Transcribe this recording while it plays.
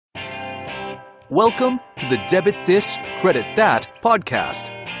Welcome to the Debit This, Credit That podcast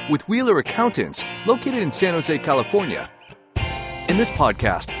with Wheeler Accountants located in San Jose, California. In this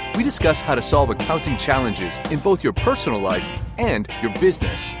podcast, we discuss how to solve accounting challenges in both your personal life and your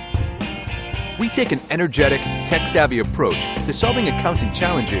business. We take an energetic, tech-savvy approach to solving accounting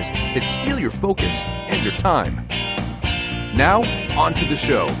challenges that steal your focus and your time. Now, on to the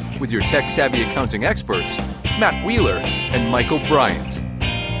show with your tech-savvy accounting experts, Matt Wheeler and Michael Bryant.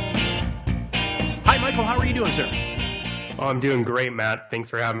 Hi, Michael. How are you doing, sir? Oh, I'm doing great, Matt. Thanks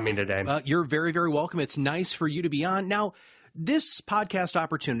for having me today. You're very, very welcome. It's nice for you to be on. Now, this podcast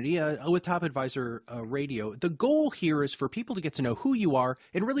opportunity with Top Advisor Radio, the goal here is for people to get to know who you are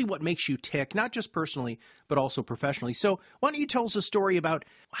and really what makes you tick, not just personally, but also professionally. So why don't you tell us a story about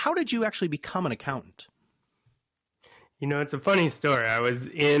how did you actually become an accountant? You know, it's a funny story. I was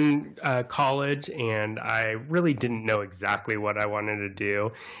in college and I really didn't know exactly what I wanted to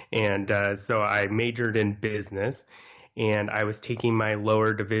do. And so I majored in business and I was taking my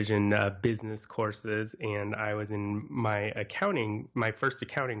lower division business courses, and I was in my first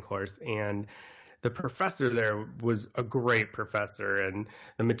accounting course. And the professor there was a great professor and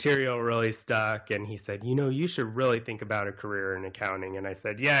the material really stuck. And he said, you know, you should really think about a career in accounting. And I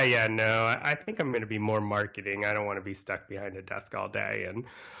said, no, I think I'm going to be more marketing. I don't want to be stuck behind a desk all day.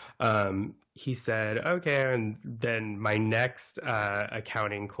 And he said, okay. And then my next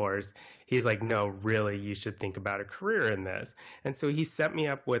accounting course, he's like, no, really, you should think about a career in this. And so he set me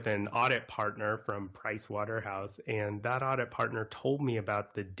up with an audit partner from Price Waterhouse. And that audit partner told me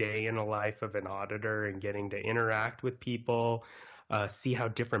about the day in the life of an auditor and getting to interact with people, see how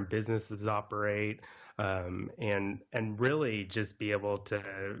different businesses operate, and really just be able to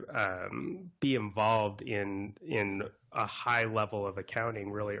be involved in a high level of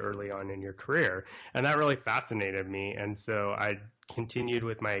accounting really early on in your career. And that really fascinated me. And so I continued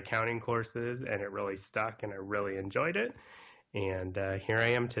with my accounting courses and it really stuck and I really enjoyed it. And here I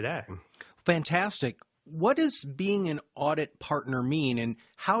am today. Fantastic. What does being an audit partner mean, and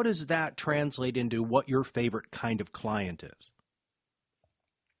how does that translate into what your favorite kind of client is?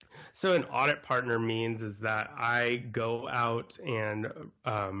 So an audit partner means is that I go out and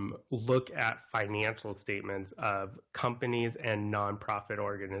look at financial statements of companies and nonprofit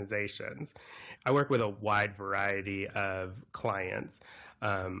organizations. I work with a wide variety of clients.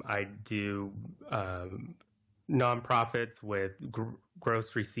 I do nonprofits with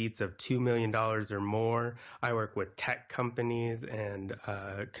gross receipts of $2 million or more. I work with tech companies and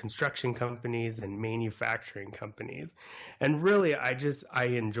construction companies and manufacturing companies. And really, I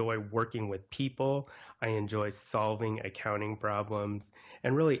enjoy working with people. I enjoy solving accounting problems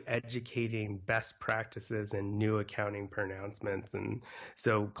and really educating best practices and new accounting pronouncements. And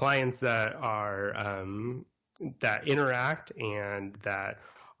so clients that are that interact and that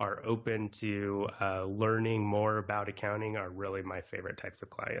are open to learning more about accounting are really my favorite types of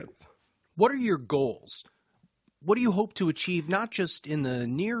clients. What are your goals? What do you hope to achieve, not just in the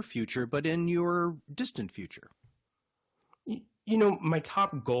near future, but in your distant future? You know, my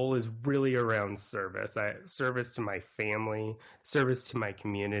top goal is really around service. Service to my family, service to my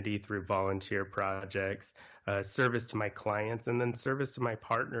community through volunteer projects, service to my clients, and then service to my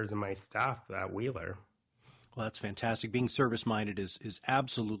partners and my staff at Wheeler. Well, that's fantastic. Being service-minded is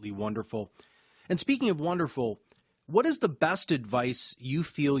absolutely wonderful. And speaking of wonderful, what is the best advice you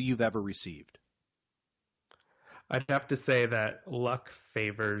feel you've ever received? I'd have to say that luck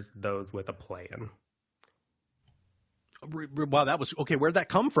favors those with a plan. Wow, that was okay. Where'd that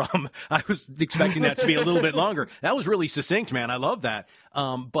come from? I was expecting that to be a little bit longer. That was really succinct, man. I love that.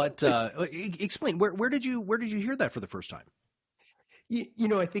 But explain, where did you hear that for the first time? You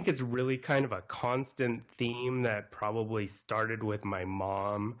know, I think it's really kind of a constant theme that probably started with my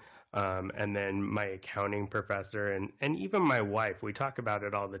mom and then my accounting professor and even my wife. We talk about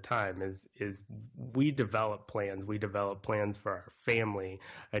it all the time is we develop plans. We develop plans for our family.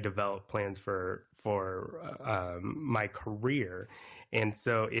 I develop plans for my career. And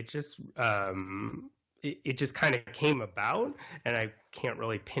so it just kind of came about, and I can't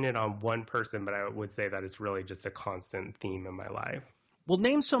really pin it on one person, but I would say that it's really just a constant theme in my life. Well,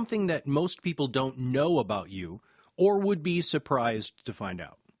 name something that most people don't know about you or would be surprised to find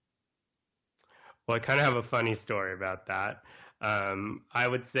out. Well, I kind of have a funny story about that. I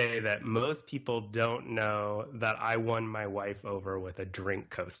would say that most people don't know that I won my wife over with a drink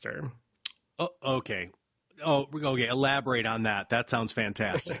coaster. Oh, okay. Oh, okay. Elaborate on that. That sounds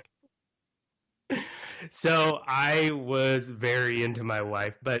fantastic. So I was very into my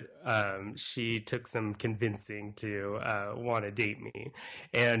wife, but she took some convincing to want to date me.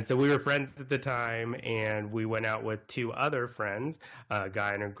 And so we were friends at the time, and we went out with two other friends, a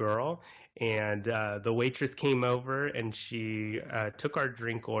guy and a girl. And the waitress came over and she took our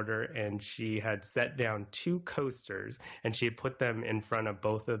drink order, and she had set down two coasters and she had put them in front of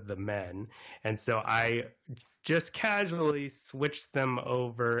both of the men. And so I just casually switched them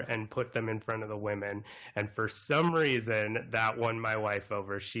over and put them in front of the women. And for some reason, that won my wife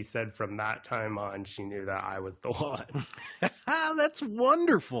over. She said from that time on, she knew that I was the one. That's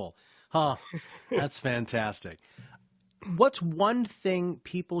wonderful. Huh. That's fantastic. What's one thing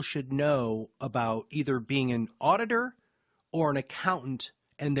people should know about either being an auditor or an accountant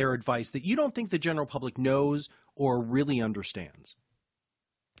and their advice that you don't think the general public knows or really understands?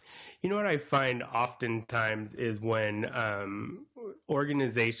 You know what I find oftentimes is when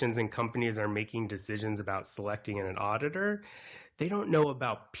organizations and companies are making decisions about selecting an auditor, they don't know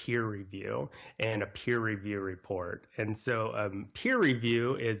about peer review and a peer review report. And so peer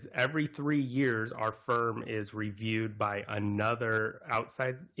review is every 3 years, our firm is reviewed by another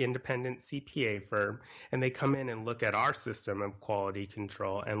outside independent CPA firm, and they come in and look at our system of quality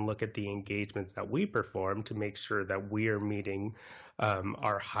control and look at the engagements that we perform to make sure that we are meeting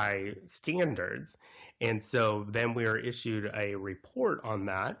our high standards. And so then we are issued a report on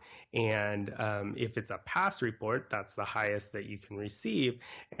that. And if it's a pass report, that's the highest that you can receive.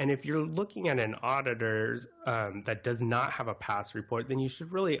 And if you're looking at an auditor that does not have a pass report, then you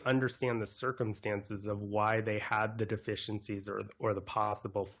should really understand the circumstances of why they had the deficiencies or the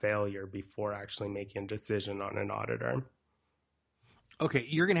possible failure before actually making a decision on an auditor. Okay,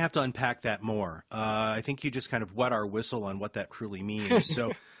 you're going to have to unpack that more. I think you just kind of wet our whistle on what that truly means.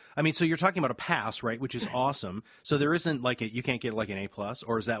 So, I mean, so you're talking about a pass, right? Which is awesome. So there isn't like you can't get like an A plus,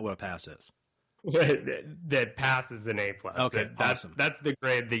 or is that what a pass is? That pass is an A plus. Okay, awesome. That's the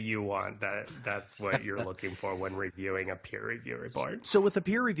grade that you want. That's what you're looking for when reviewing a peer review report. So with a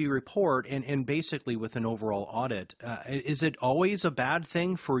peer review report and basically with an overall audit, is it always a bad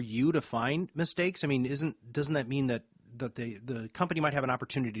thing for you to find mistakes? I mean, doesn't that mean that the company might have an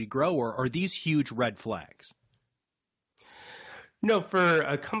opportunity to grow, or are these huge red flags? No, for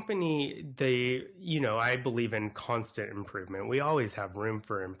a company, I believe in constant improvement. We always have room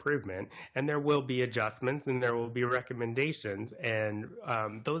for improvement, and there will be adjustments and there will be recommendations. And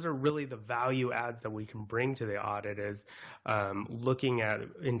those are really the value adds that we can bring to the audit is looking at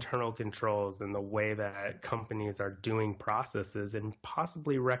internal controls and the way that companies are doing processes and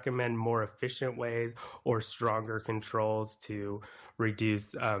possibly recommend more efficient ways or stronger controls to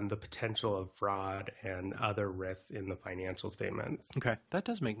reduce the potential of fraud and other risks in the financial statements. Okay, that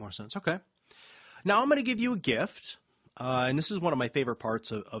does make more sense. Okay. Now I'm going to give you a gift, and this is one of my favorite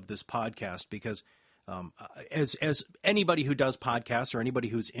parts of this podcast because as anybody who does podcasts or anybody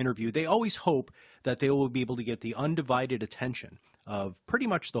who's interviewed, they always hope that they will be able to get the undivided attention of pretty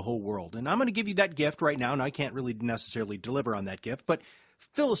much the whole world. And I'm going to give you that gift right now, and I can't really necessarily deliver on that gift, but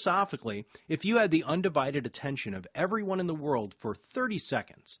philosophically, if you had the undivided attention of everyone in the world for 30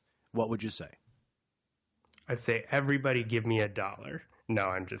 seconds, what would you say? I'd say, everybody give me $1. No,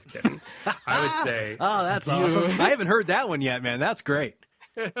 I'm just kidding. I would say... Oh, that's awesome. I haven't heard that one yet, man. That's great.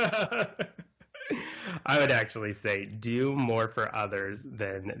 I would actually say, do more for others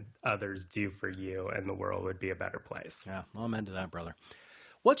than others do for you, and the world would be a better place. Yeah, well, I'm into that, brother.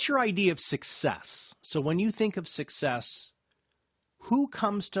 What's your idea of success? So when you think of success, who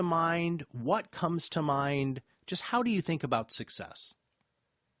comes to mind? What comes to mind? Just how do you think about success?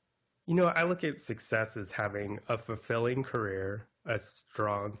 I look at success as having a fulfilling career, a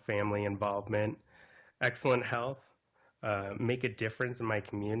strong family involvement, excellent health, make a difference in my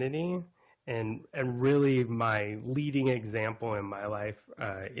community, and really my leading example in my life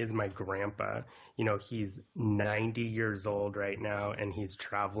is my grandpa. He's 90 years old right now, and he's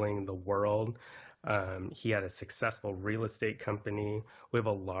traveling the world. He had a successful real estate company. We have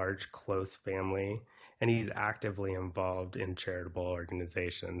a large, close family, and he's actively involved in charitable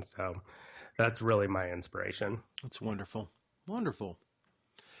organizations. So that's really my inspiration. That's wonderful. Wonderful.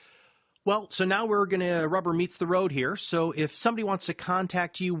 Well, so now we're going to rubber meets the road here. So if somebody wants to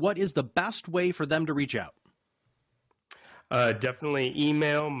contact you, what is the best way for them to reach out? Definitely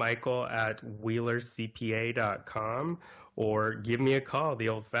email Michael at wheelercpa.com or give me a call the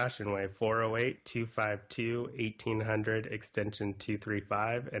old-fashioned way, 408-252-1800, extension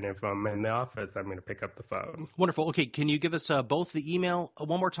 235. And if I'm in the office, I'm going to pick up the phone. Wonderful. Okay, can you give us both the email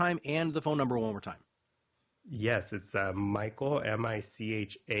one more time and the phone number one more time? Yes, it's Michael,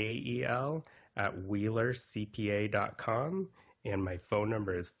 Michael, at wheelercpa.com. and my phone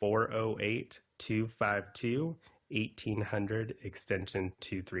number is 408-252-1800 extension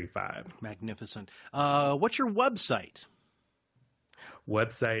 235. Magnificent. What's your website?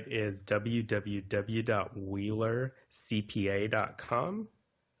 Website is www.wheelercpa.com.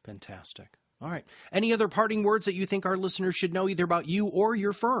 Fantastic. All right. Any other parting words that you think our listeners should know either about you or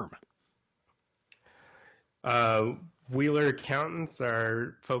your firm? Wheeler accountants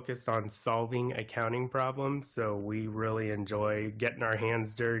are focused on solving accounting problems, so we really enjoy getting our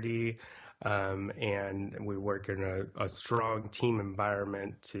hands dirty, and we work in a strong team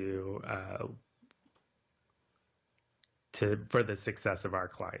environment for the success of our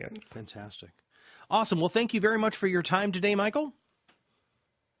clients. Fantastic. Awesome. Well, thank you very much for your time today, Michael.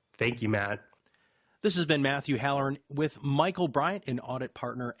 Thank you, Matt. This has been Matthew Halloran with Michael Bryant, an audit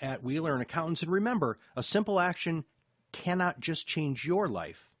partner at Wheeler & Accountants. And remember, a simple action cannot just change your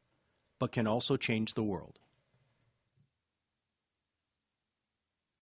life, but can also change the world.